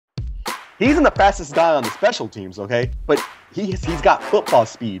He's the fastest guy on the special teams, okay? But he's got football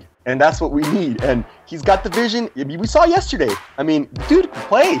speed, and that's what we need. And he's got the vision. I mean, we saw yesterday. I mean, the dude can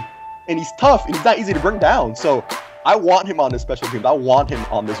play, and he's tough, and he's not easy to bring down. So I want him on the special teams. I want him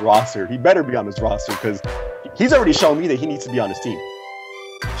on this roster. He better be on this roster because he's already shown me that he needs to be on his team.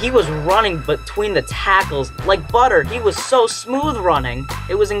 He was running between the tackles like butter. He was so smooth running.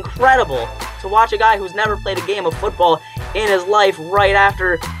 It was incredible to watch a guy who's never played a game of football in his life right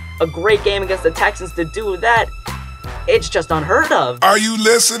after a great game against the Texans to do that. It's just unheard of. Are you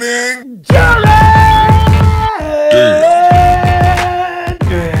listening? Jarryd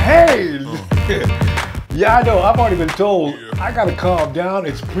Hayne! Yeah, I know, I've already been told I gotta calm down,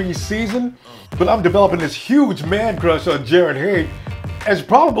 it's preseason, but I'm developing this huge man crush on Jarryd Hayne, as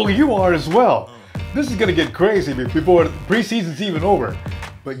probably you are as well. This is gonna get crazy before preseason's even over,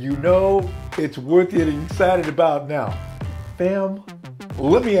 but you know it's worth getting excited about now. Fam,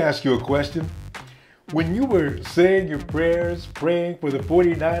 let me ask you a question. When you were saying your prayers, praying for the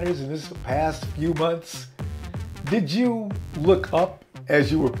 49ers in this past few months, did you look up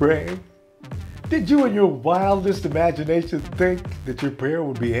as you were praying? Did you in your wildest imagination think that your prayer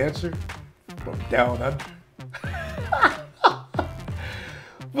would be answered from down under?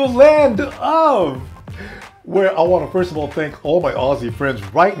 The land of, where I want to first of all thank all my Aussie friends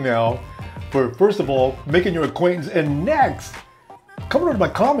right now for first of all making your acquaintance, and next coming onto my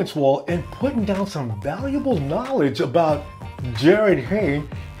comments wall and putting down some valuable knowledge about Jarryd Hayne,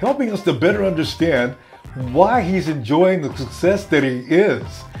 helping us to better understand why he's enjoying the success that he is.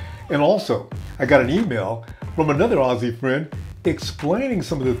 And also, I got an email from another Aussie friend explaining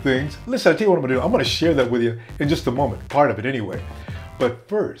some of the things. Listen, I'll tell you what I'm gonna do. I'm gonna share that with you in just a moment, part of it anyway. But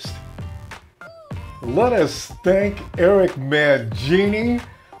first, let us thank Eric Mangini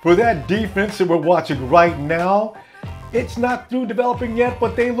for that defense that we're watching right now. It's not through developing yet,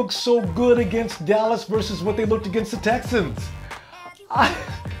 but they look so good against Dallas versus what they looked against the Texans. I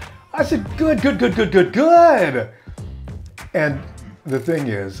said, good. And the thing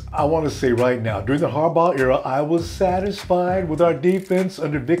is, I want to say right now, during the Harbaugh era, I was satisfied with our defense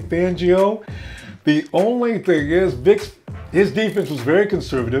under Vic Fangio. The only thing is, his defense was very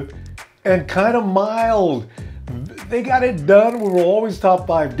conservative and kind of mild. They got it done. We were always top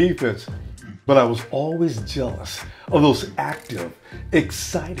 5 defense. But I was always jealous of those active,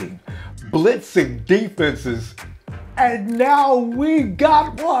 exciting, blitzing defenses. And now we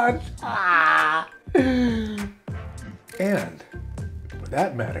got one. And for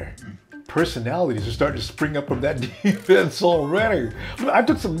that matter, personalities are starting to spring up from that defense already. I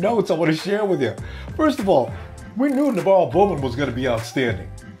took some notes I want to share with you. First of all, we knew Navarro Bowman was going to be outstanding.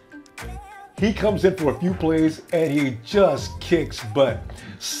 He comes in for a few plays and he just kicks butt.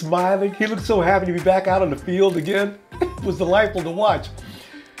 Smiling, he looked so happy to be back out on the field again. It was delightful to watch.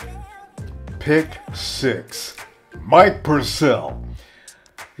 Pick 6, Mike Purcell.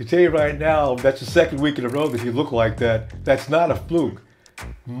 I tell you right now, that's the second week in a row that he looked like that. That's not a fluke.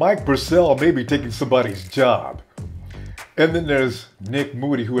 Mike Purcell may be taking somebody's job. And then there's Nick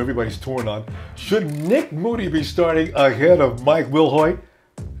Moody, who everybody's torn on. Should Nick Moody be starting ahead of Mike Wilhoit?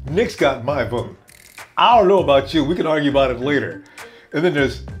 Nick's got my vote. I don't know about you. We can argue about it later. And then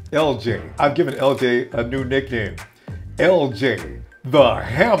there's LJ. I've given LJ a new nickname. LJ, the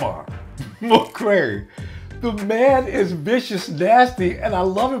Hammer McCray. The man is vicious, nasty, and I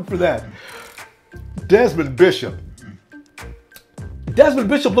love him for that. Desmond Bishop. Desmond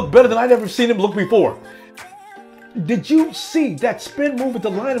Bishop looked better than I'd ever seen him look before. Did you see that spin move at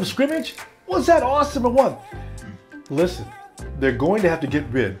the line of scrimmage? Was that awesome or what? Listen, they're going to have to get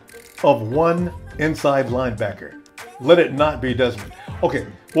rid of one inside linebacker. Let it not be Desmond. Okay,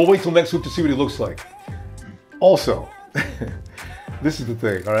 we'll wait till next week to see what he looks like. Also, this is the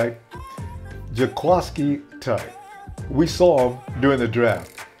thing, all right? Jaquaski type. We saw him during the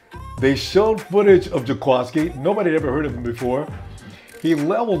draft. They showed footage of Jaquaski. Nobody had ever heard of him before. He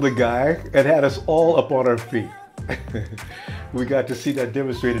leveled the guy and had us all up on our feet. We got to see that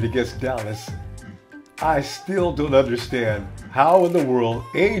demonstrated against Dallas. I still don't understand how in the world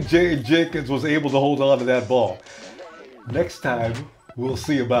A.J. Jenkins was able to hold on to that ball. Next time, we'll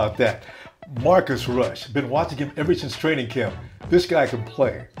see about that. Marcus Rush. Been watching him ever since training camp. This guy can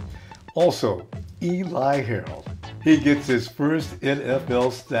play. Also, Eli Harold. He gets his first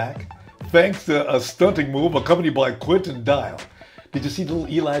NFL sack thanks to a stunting move accompanied by Quentin Dial. Did you see the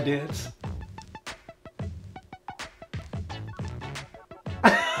little Eli dance?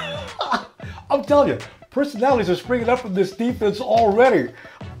 I'm telling you, personalities are springing up from this defense already.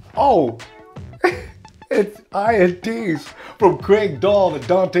 Oh, it's INTs from Craig Dahl and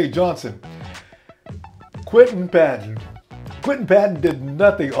Dante Johnson. Quentin Patton. Quentin Patton did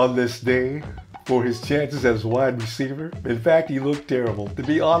nothing on this day for his chances as wide receiver. In fact, he looked terrible. To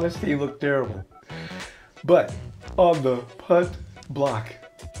be honest, he looked terrible. But on the punt block,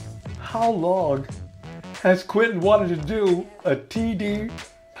 how long has Quentin wanted to do a TD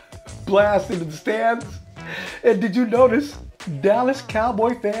blast into the stands? And did you notice Dallas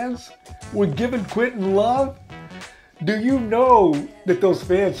Cowboy fans were giving Quentin love? Do you know that those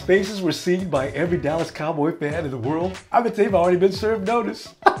fans' faces were seen by every Dallas Cowboy fan in the world? I bet they've already been served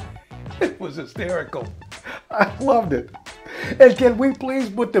notice. It was hysterical. I loved it. And can we please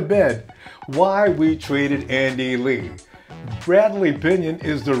put to bed why we traded Andy Lee? Bradley Pinion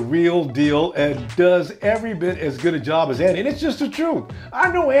is the real deal and does every bit as good a job as Andy. And it's just the truth.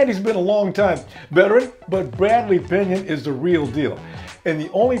 I know Andy's been a long time veteran, but Bradley Pinion is the real deal. And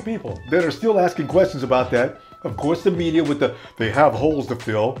the only people that are still asking questions about that, of course, the media with they have holes to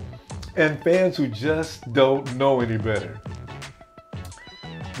fill, and fans who just don't know any better.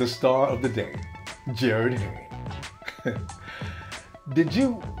 The star of the day, Jarryd Hayne. Did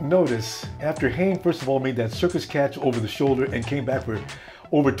you notice after Hayne first of all made that circus catch over the shoulder and came back for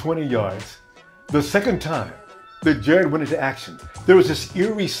over 20 yards, the second time that Jarryd went into action, there was this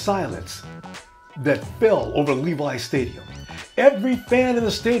eerie silence that fell over Levi Stadium. Every fan in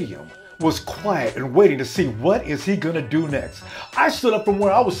the stadium was quiet and waiting to see what is he gonna do next. I stood up from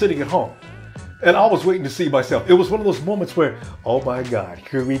where I was sitting at home and I was waiting to see myself. It was one of those moments where, oh my God,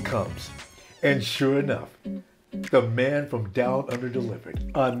 here he comes. And sure enough, the man from down under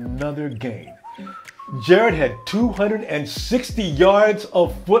delivered another game. Jarryd had 260 yards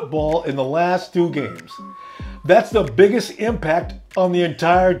of football in the last 2 games. That's the biggest impact on the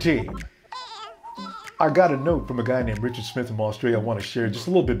entire team. I got a note from a guy named Richard Smith from Australia. I want to share just a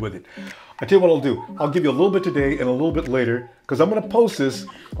little bit with it. I tell you what I'll do. I'll give you a little bit today and a little bit later because I'm going to post this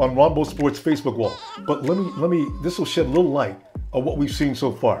on Ronbo Sports Facebook wall. But this will shed a little light on what we've seen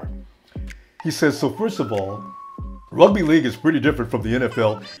so far. He says, so first of all, rugby league is pretty different from the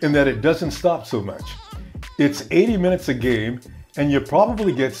NFL in that it doesn't stop so much. It's 80 minutes a game and you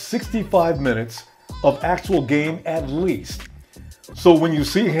probably get 65 minutes of actual game at least. So when you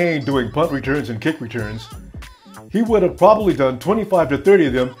see Hayne doing punt returns and kick returns, he would have probably done 25 to 30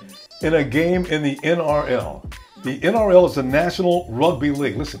 of them in a game in the NRL. The NRL is the National Rugby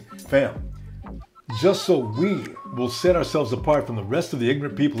League. Listen, fam, just so we will set ourselves apart from the rest of the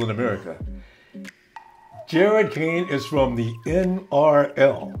ignorant people in America, Jarryd Hayne is from the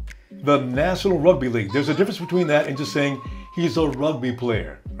NRL, the National Rugby League. There's a difference between that and just saying he's a rugby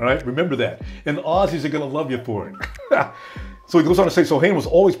player, all right? Remember that. And Aussies are going to love you for it. So he goes on to say, so Hayne was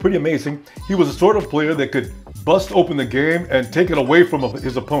always pretty amazing. He was the sort of player that could bust open the game and take it away from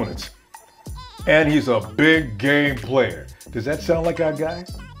his opponents. And he's a big game player. Does that sound like our guy?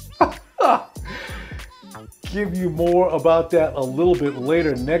 Give you more about that a little bit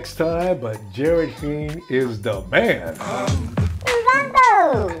later next time, but Jarryd Hayne is the man.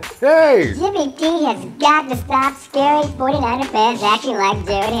 Ronbo! Hey! Jimmy D has got to stop scary 49er fans acting like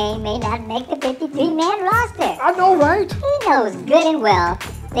Jarryd Hayne may not make the 53-man roster. I know, right? He knows good and well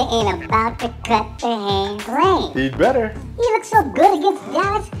they ain't about to cut the Hayne claim. He'd better. He looked so good against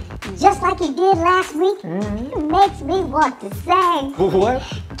Dallas, just like he did last week. It makes me want to sing. What?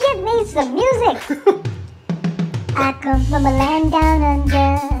 Give me some music. I come from a land down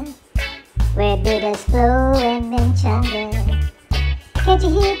under, where bitters flow and men chunder. Can't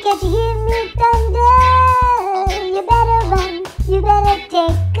you hear me thunder? You better run, you better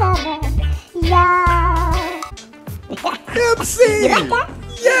take cover, yeah. MC! You like that?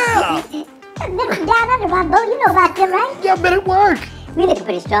 Yeah! Down under, Ronbo, you know about them, right? Yeah, but it worked. We looking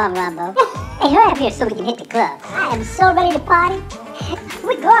pretty strong, Ronbo. Hey, hurry up here so we can hit the club. I am so ready to party.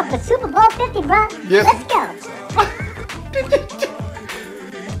 We go up for Super Bowl 50, bro. Yes. Let's go.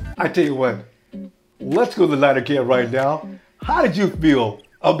 I tell you what, let's go to the Niner camp right now. How did you feel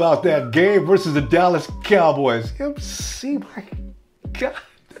about that game versus the Dallas Cowboys? MC, my God.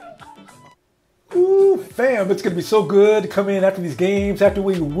 Ooh, fam, it's going to be so good to come in after these games, after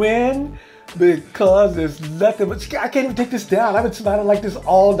we win, because there's nothing but, I can't even take this down. I've been smiling like this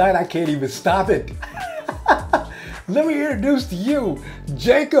all night. I can't even stop it. Let me introduce to you,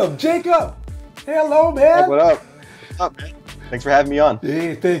 Jacob. Jacob, hello, man. What up? What's up, man? Thanks for having me on.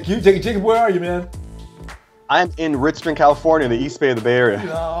 Hey, thank you. Jacob, where are you, man? I'm in Richmond, California, the East Bay of the Bay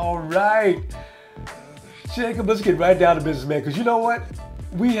Area. All right. Jacob, let's get right down to business, man, because you know what?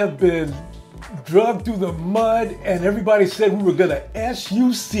 We have been drugged through the mud, and everybody said we were going to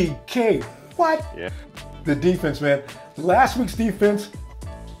SUCK. What? Yeah. The defense, man. Last week's defense,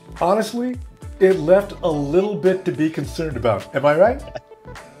 honestly, it left a little bit to be concerned about. Am I right?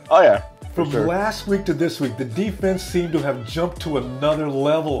 Oh, yeah. For From sure. last week to this week, the defense seemed to have jumped to another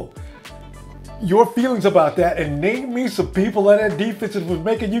level. Your feelings about that, and name me some people on that defense that was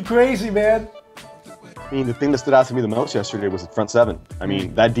making you crazy, man. I mean, the thing that stood out to me the most yesterday was the front seven. I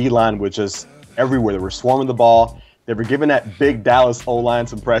mean, that D-line was just everywhere. They were swarming the ball. They were giving that big Dallas O-line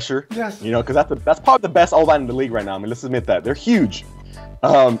some pressure. Yes. You know, because that's probably the best O-line in the league right now. I mean, let's admit that. They're huge.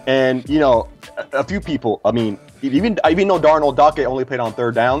 And, you know, a few people, I mean, even though Darnold Dockett only played on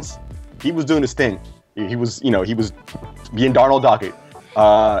third downs, he was doing his thing. He was being Darnold Dockett.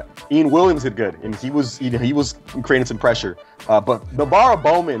 Ian Williams did good, and he was creating some pressure. But Navarro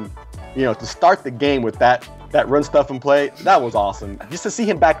Bowman, you know, to start the game with that run stuff and play, that was awesome. Just to see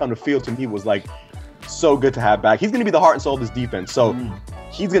him back on the field to me was like so good to have back. He's going to be the heart and soul of this defense. So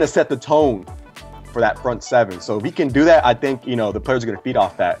he's going to set the tone for that front seven. So if he can do that, I think, you know, the players are going to feed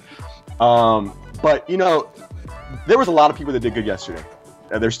off that. But, you know, there was a lot of people that did good yesterday.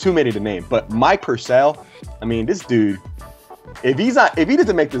 There's too many to name. But Mike Purcell, I mean, this dude, if he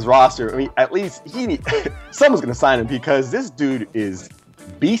doesn't make this roster, I mean, at least someone's going to sign him, because this dude is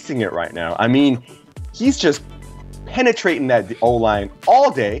beasting it right now. I mean, he's just penetrating that O-line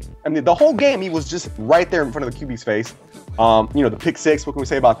all day. I mean, the whole game, he was just right there in front of the QB's face. You know, the pick six, what can we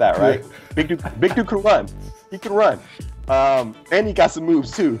say about that, right? Yeah. Big dude could run. He could run. And he got some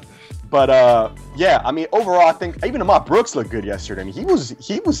moves too. But yeah, I mean, overall, I think even Ahmad Brooks looked good yesterday. I mean,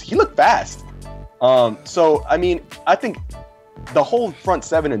 he looked fast. So I mean, I think the whole front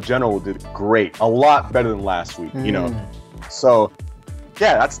seven in general did great, a lot better than last week. You know, so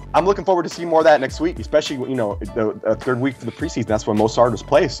yeah, I'm looking forward to seeing more of that next week, especially, you know, the third week for the preseason. That's when most starters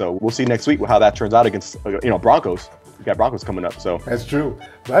play. So we'll see next week how that turns out against, you know, Broncos. We got Broncos coming up. So that's true.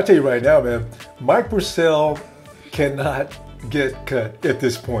 But I tell you right now, man, Mike Purcell cannot get cut at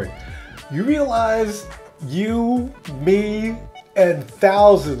this point. You realize you, me, and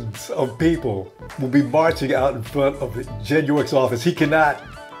thousands of people will be marching out in front of Jed York's office. He cannot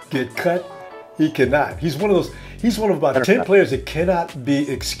get cut. He cannot. He's one of about 10 players that cannot be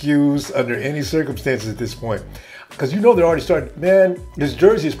excused under any circumstances at this point. Because you know they're already starting. Man, his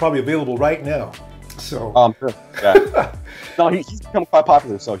jersey is probably available right now. So. Sure. Yeah. No, he's become quite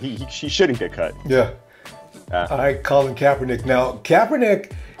popular, so he shouldn't get cut. Yeah. All right, Colin Kaepernick. Now,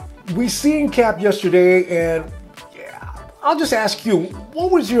 Kaepernick, we seen Cap yesterday, and yeah, I'll just ask you,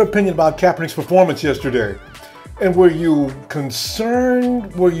 what was your opinion about Kaepernick's performance yesterday? And were you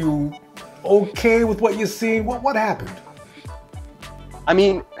concerned? Were you okay with what you're seeing? What happened? I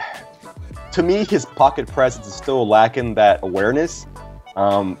mean, to me, his pocket presence is still lacking that awareness,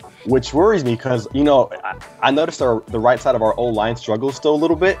 which worries me because, you know, I noticed the right side of our O-line struggles still a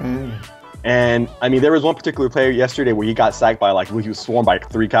little bit. And, I mean, there was one particular player yesterday where he got sacked by, like, he was swarmed by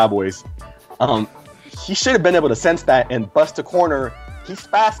 3 Cowboys. He should have been able to sense that and bust a corner. He's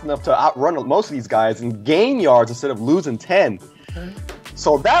fast enough to outrun most of these guys and gain yards instead of losing 10.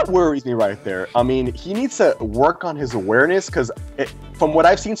 So that worries me right there. I mean, he needs to work on his awareness because from what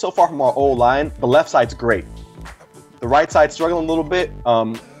I've seen so far from our O-line, the left side's great. The right side's struggling a little bit.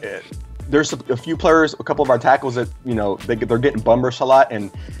 There's a few players, a couple of our tackles that, you know, they're getting bum rushed a lot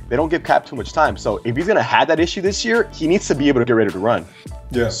and they don't give Cap too much time. So if he's going to have that issue this year, he needs to be able to get ready to run.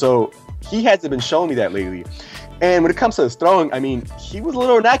 Yeah. So he hasn't been showing me that lately. And when it comes to his throwing, I mean, he was a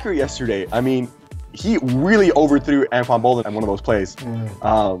little inaccurate yesterday. I mean, he really overthrew Anquan Bolden on one of those plays.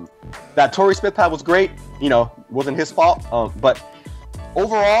 That Torrey Smith pad was great. You know, it wasn't his fault. But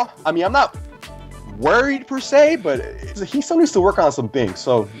overall, I mean, I'm not worried per se, but he still needs to work on some things.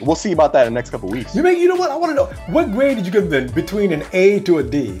 So we'll see about that in the next couple of weeks. You know what? I want to know, what grade did you give him then between an A to a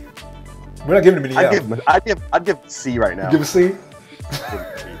D? We're not giving him an E. I'd give C right now. You give a C?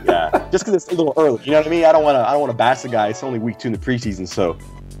 Yeah, just because it's a little early. You know what I mean? I don't want to bash the guy. It's only week 2 in the preseason, so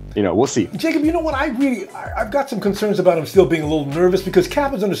you know, we'll see. Jacob, you know what? I've got some concerns about him still being a little nervous because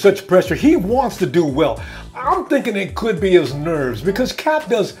Cap is under such pressure. He wants to do well. I'm thinking it could be his nerves because Cap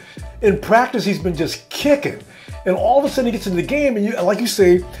does, in practice, he's been just kicking. And all of a sudden he gets into the game and like you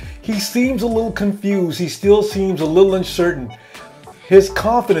say, he seems a little confused. He still seems a little uncertain. His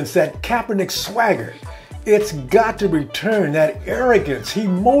confidence, that Kaepernick swagger, it's got to return. That arrogance, he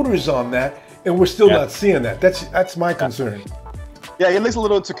motors on that, and we're still not seeing that. That's my concern. Yeah, he looks a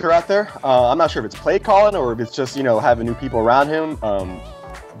little insecure out there. I'm not sure if it's play calling or if it's just, you know, having new people around him.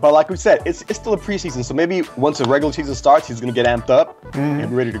 But like we said, it's still a preseason, so maybe once the regular season starts, he's going to get amped up and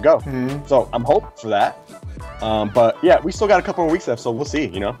be ready to go. So I'm hoping for that. But yeah, we still got a couple more weeks left, so we'll see.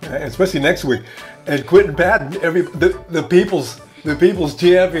 You know, especially next week. And Quentin Patton, the people's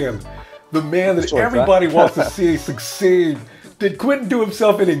champion, the man that everybody wants to see succeed. Did Quentin do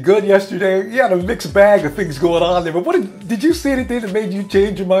himself any good yesterday? He had a mixed bag of things going on there. But did you see anything that made you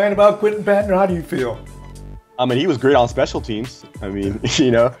change your mind about Quentin Patton, or how do you feel? I mean, he was great on special teams. I mean,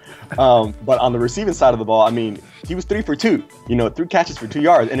 but on the receiving side of the ball, I mean, he was 3 for 2, 3 catches for 2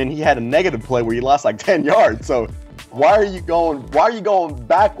 yards. And then he had a negative play where he lost like 10 yards. So why are you going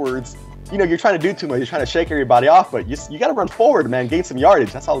backwards? You're trying to do too much. You're trying to shake everybody off, but you got to run forward, man. Gain some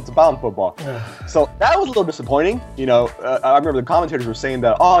yardage. That's all it's about in football. So that was a little disappointing. I remember the commentators were saying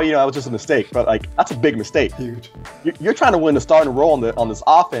that, it was just a mistake. But, that's a big mistake. Huge. You're trying to win the starting role on this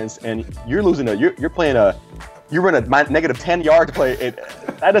offense, and you're losing you're running a negative 10 yard play.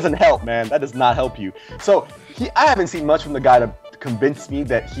 That doesn't help, man. That does not help you. So I haven't seen much from the guy to convince me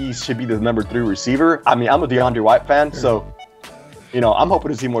that he should be the number 3 receiver. I mean, I'm a DeAndre White fan, so I'm hoping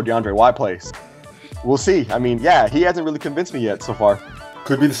to see more DeAndre White plays. We'll see. I mean, yeah, he hasn't really convinced me yet so far.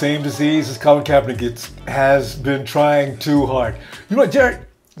 Could be the same disease as Colin Kaepernick has been trying too hard.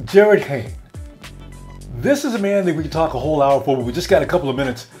 Jarryd Hayne. This is a man that we can talk a whole hour for, but we just got a couple of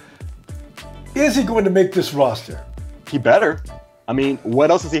minutes. Is he going to make this roster? He better. I mean,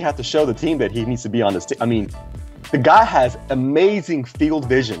 what else does he have to show the team that he needs to be on this team? I mean, the guy has amazing field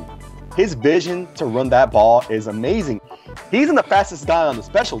vision. His vision to run that ball is amazing. He's the fastest guy on the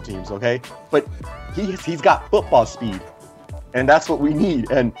special teams, okay? But he's got football speed, and that's what we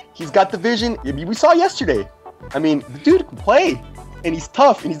need. And he's got the vision. We saw yesterday. I mean, the dude can play, and he's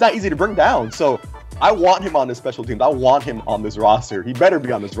tough, and he's not easy to bring down. So I want him on the special teams. I want him on this roster. He better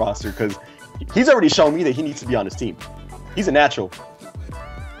be on this roster because he's already shown me that he needs to be on this team. He's a natural.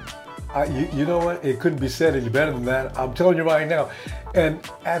 You know what? It couldn't be said any better than that. I'm telling you right now. And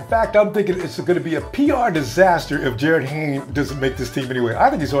in fact, I'm thinking it's going to be a PR disaster if Jarryd Hayne doesn't make this team anyway. I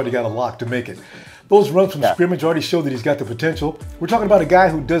think he's already got a lock to make it. Those runs from scrimmage already show that he's got the potential. We're talking about a guy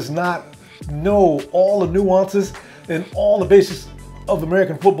who does not know all the nuances and all the basics of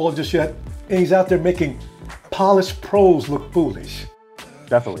American football just yet. And he's out there making polished pros look foolish.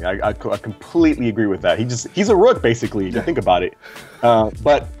 Definitely. I completely agree with that. He's a rook, basically, if you think about it.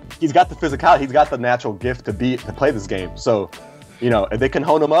 But he's got the physicality. He's got the natural gift to play this game. So, if they can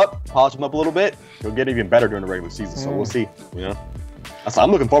hone him up, polish him up a little bit, he'll get even better during the regular season. So we'll see, So I'm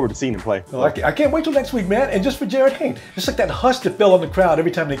looking forward to seeing him play. Well, I can't wait till next week, man. And just for Jarryd Hayne, just like that hush that fell on the crowd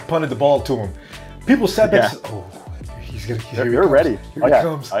every time they punted the ball to him. People sat back and said, oh, you're ready. Here he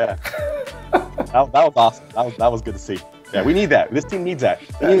comes. Oh, yeah. That was awesome. That was good to see. Yeah, we need that. This team needs that.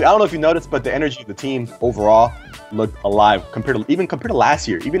 I don't know if you noticed, but the energy of the team overall looked alive compared to last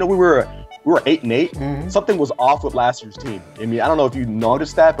year. Even though we were 8-8, something was off with last year's team. I mean, I don't know if you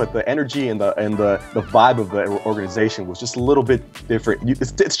noticed that, but the energy and the vibe of the organization was just a little bit different.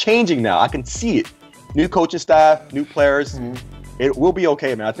 It's changing now. I can see it. New coaching staff, new players. It will be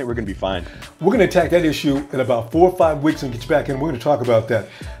okay, man. I think we're going to be fine. We're going to attack that issue in about 4 or 5 weeks and get you back in. We're going to talk about that.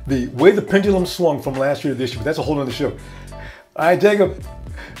 The way the pendulum swung from last year to this year, but that's a whole other show. All right, Jacob,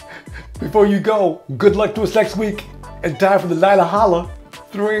 before you go, good luck to us next week. And time for the Niner Holla.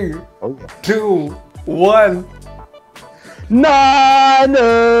 3, 2, 1. Niners!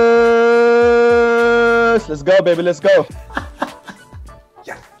 Let's go, baby. Let's go.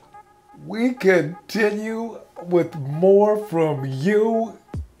 Yeah. We continue with more from you.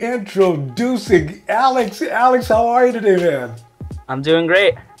 Introducing Alex. Alex, how are you today, man? I'm doing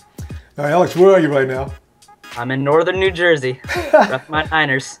great. All right, Alex, where are you right now? I'm in northern New Jersey. Rep my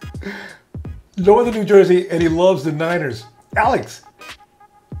Niners. Northern New Jersey, and he loves the Niners. Alex,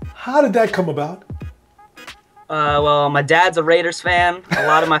 how did that come about? Well, my dad's a Raiders fan. A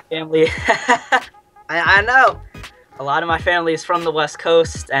lot of my family... I know. A lot of my family is from the West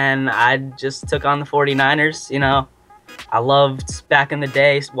Coast, and I just took on the 49ers, I loved, back in the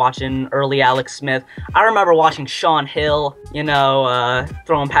day, watching early Alex Smith. I remember watching Sean Hill,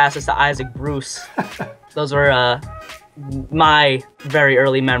 throwing passes to Isaac Bruce. Those were my very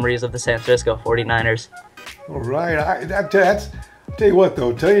early memories of the San Francisco 49ers. All right. Tell you what,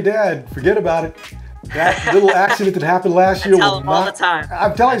 though. Tell your dad, forget about it. That little accident that happened last year tell him all the time.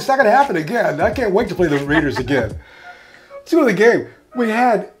 I'm telling you, it's not going to happen again. I can't wait to play the Raiders again. Let's go to the game. We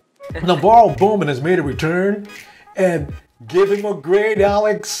had Navarro Bowman has made a return, and give him a grade,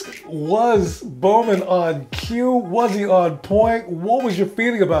 Alex. Was Bowman on cue? Was he on point? What was your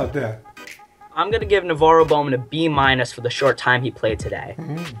feeling about that? I'm going to give Navarro Bowman a B- for the short time he played today.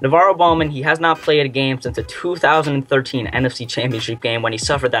 Navarro Bowman, he has not played a game since the 2013 NFC Championship game when he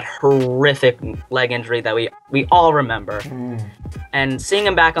suffered that horrific leg injury that we all remember. And seeing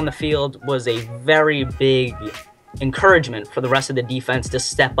him back on the field was a very big encouragement for the rest of the defense to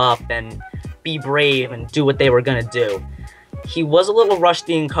step up and be brave and do what they were going to do. He was a little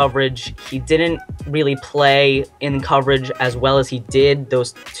rusty in coverage. He didn't really play in coverage as well as he did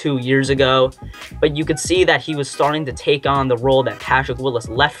those 2 years ago. But you could see that he was starting to take on the role that Patrick Willis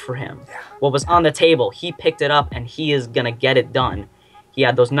left for him. What was on the table, he picked it up, and he is going to get it done. He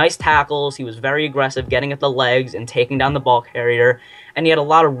had those nice tackles. He was very aggressive, getting at the legs and taking down the ball carrier. And he had a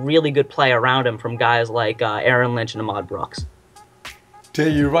lot of really good play around him from guys like Aaron Lynch and Ahmad Brooks. Tell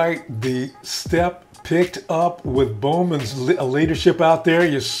you right, the step picked up with Bowman's leadership out there.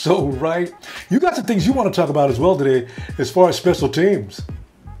 You're so right. You got some things you want to talk about as well today as far as special teams.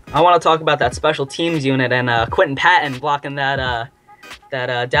 I want to talk about that special teams unit and Quentin Patton blocking that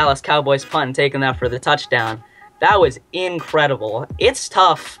Dallas Cowboys punt and taking that for the touchdown. That was incredible. It's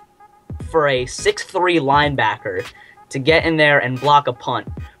tough for a 6'3" linebacker to get in there and block a punt.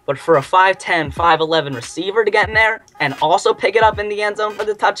 But for a 5'10", 5'11" receiver to get in there and also pick it up in the end zone for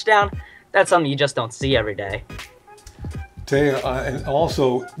the touchdown, that's something you just don't see every day. Tell you, and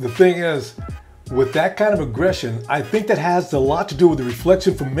also, the thing is, with that kind of aggression, I think that has a lot to do with the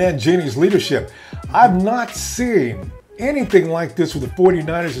reflection from Mangini's leadership. I've not seen anything like this with the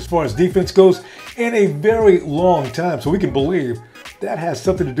 49ers as far as defense goes in a very long time. So we can believe that has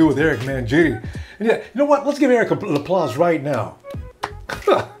something to do with Eric Mangini. And yeah, you know what? Let's give Eric an applause right now.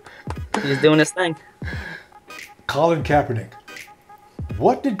 He's doing his thing. Colin Kaepernick.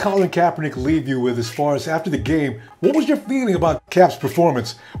 What did Colin Kaepernick leave you with as far as after the game? What was your feeling about Cap's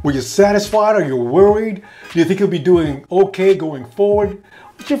performance? Were you satisfied? Are you worried? Do you think he'll be doing okay going forward?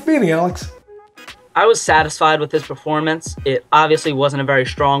 What's your feeling, Alex? I was satisfied with his performance. It obviously wasn't a very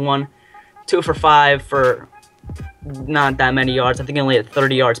strong one. 2 for 5 for not that many yards. I think he only had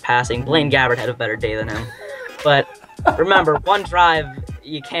 30 yards passing. Blaine Gabbert had a better day than him. But remember, one drive,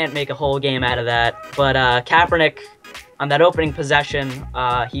 you can't make a whole game out of that. But Kaepernick, on that opening possession,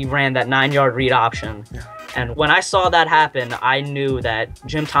 he ran that 9-yard read option. Yeah. And when I saw that happen, I knew that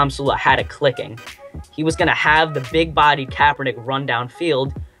Jim Tomsula had it clicking. He was going to have the big-bodied Kaepernick run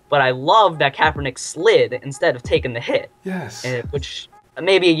downfield, but I love that Kaepernick slid instead of taking the hit. Yes. Which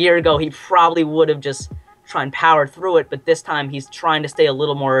maybe a year ago, he probably would have just tried and powered through it, but this time he's trying to stay a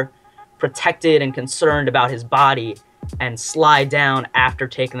little more protected and concerned about his body and slide down after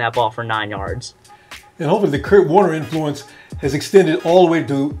taking that ball for 9 yards. And hopefully the Kurt Warner influence has extended all the way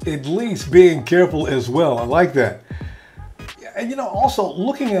to at least being careful as well. I like that. And you know, also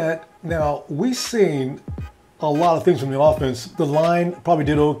looking at now, we've seen a lot of things from the offense. The line probably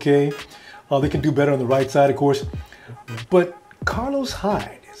did okay. They can do better on the right side, of course. But Carlos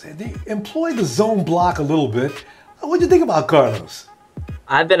Hyde, they employed the zone block a little bit. What do you think about Carlos?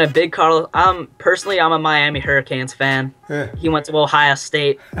 I've been a big Carlos. Personally, I'm a Miami Hurricanes fan. Yeah. He went to Ohio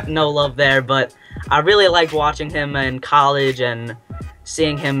State. No love there, but I really liked watching him in college and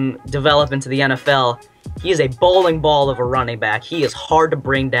seeing him develop into the NFL. He is a bowling ball of a running back. He is hard to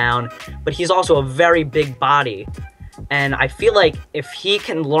bring down, but he's also a very big body. And I feel like if he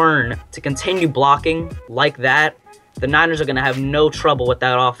can learn to continue blocking like that, the Niners are going to have no trouble with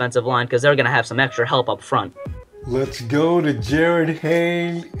that offensive line because they're going to have some extra help up front. Let's go to Jarryd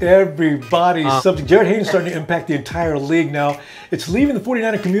Hayne. Everybody's subject. Jarryd Hayne is starting to impact the entire league now. It's leaving the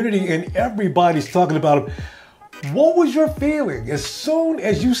 49er community and everybody's talking about him. What was your feeling as soon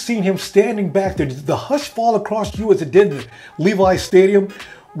as you seen him standing back there? Did the hush fall across you as it did in Levi Stadium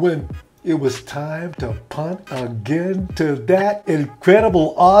when it was time to punt again to that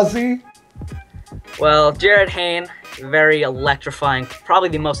incredible Aussie? Well, Jarryd Hayne, very electrifying, probably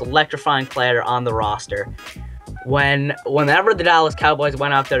the most electrifying player on the roster. Whenever the Dallas Cowboys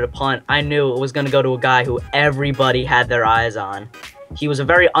went out there to punt, I knew it was going to go to a guy who everybody had their eyes on. He was a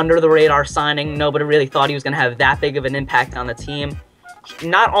very under-the-radar signing. Nobody really thought he was going to have that big of an impact on the team.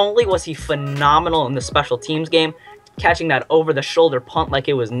 Not only was he phenomenal in the special teams game, catching that over-the-shoulder punt like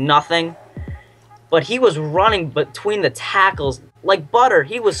it was nothing, but he was running between the tackles like butter.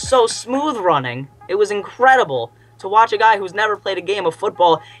 He was so smooth running. It was incredible to watch a guy who's never played a game of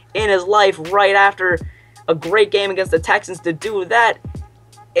football in his life right after a great game against the Texans to do that.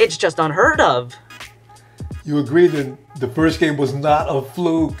 It's just unheard of. You agree that the first game was not a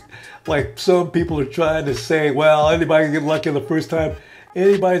fluke, like some people are trying to say, well, anybody can get lucky on the first time.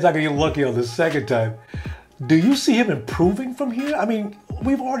 Anybody's not going to get lucky on the second time. Do you see him improving from here? I mean,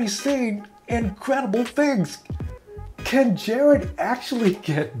 we've already seen incredible things. Can Jarryd actually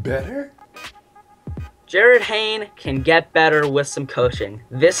get better? Jarryd Hayne can get better with some coaching.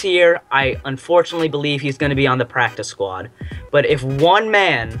 This year, I unfortunately believe he's going to be on the practice squad. But if one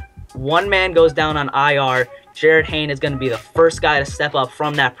man goes down on IR, Jarryd Hayne is going to be the first guy to step up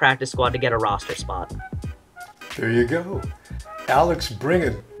from that practice squad to get a roster spot. There you go. Alex, bring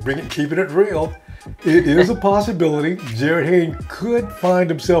it, keeping it real. It is a possibility. Jarryd Hayne could find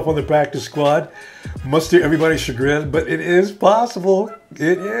himself on the practice squad, much to everybody's chagrin, but it is possible.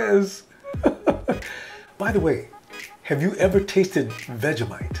 It is. By the way, have you ever tasted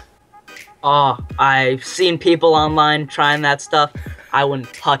Vegemite? Oh, I've seen people online trying that stuff. I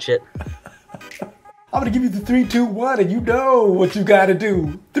wouldn't touch it. I'm going to give you the 3, 2, 1, and you know what you got to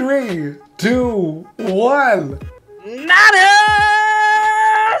do. 3, 2, 1. Niners!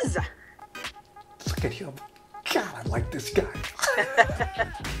 Look at him. God, I like this guy.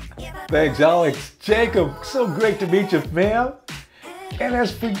 Thanks, Alex. Jacob, so great to meet you, man. And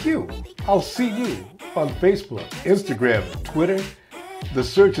as for you, I'll see you on Facebook, Instagram, Twitter. The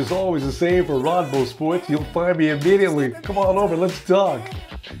search is always the same for Ronbo Sports. You'll find me immediately. Come on over, let's talk.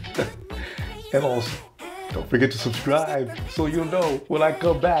 And also, don't forget to subscribe so you'll know when I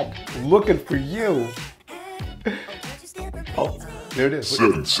come back looking for you. Oh, there it is.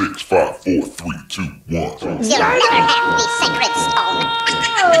 7, 6, 5, 4, 3, 2, 1. You'll never have the sacred stone.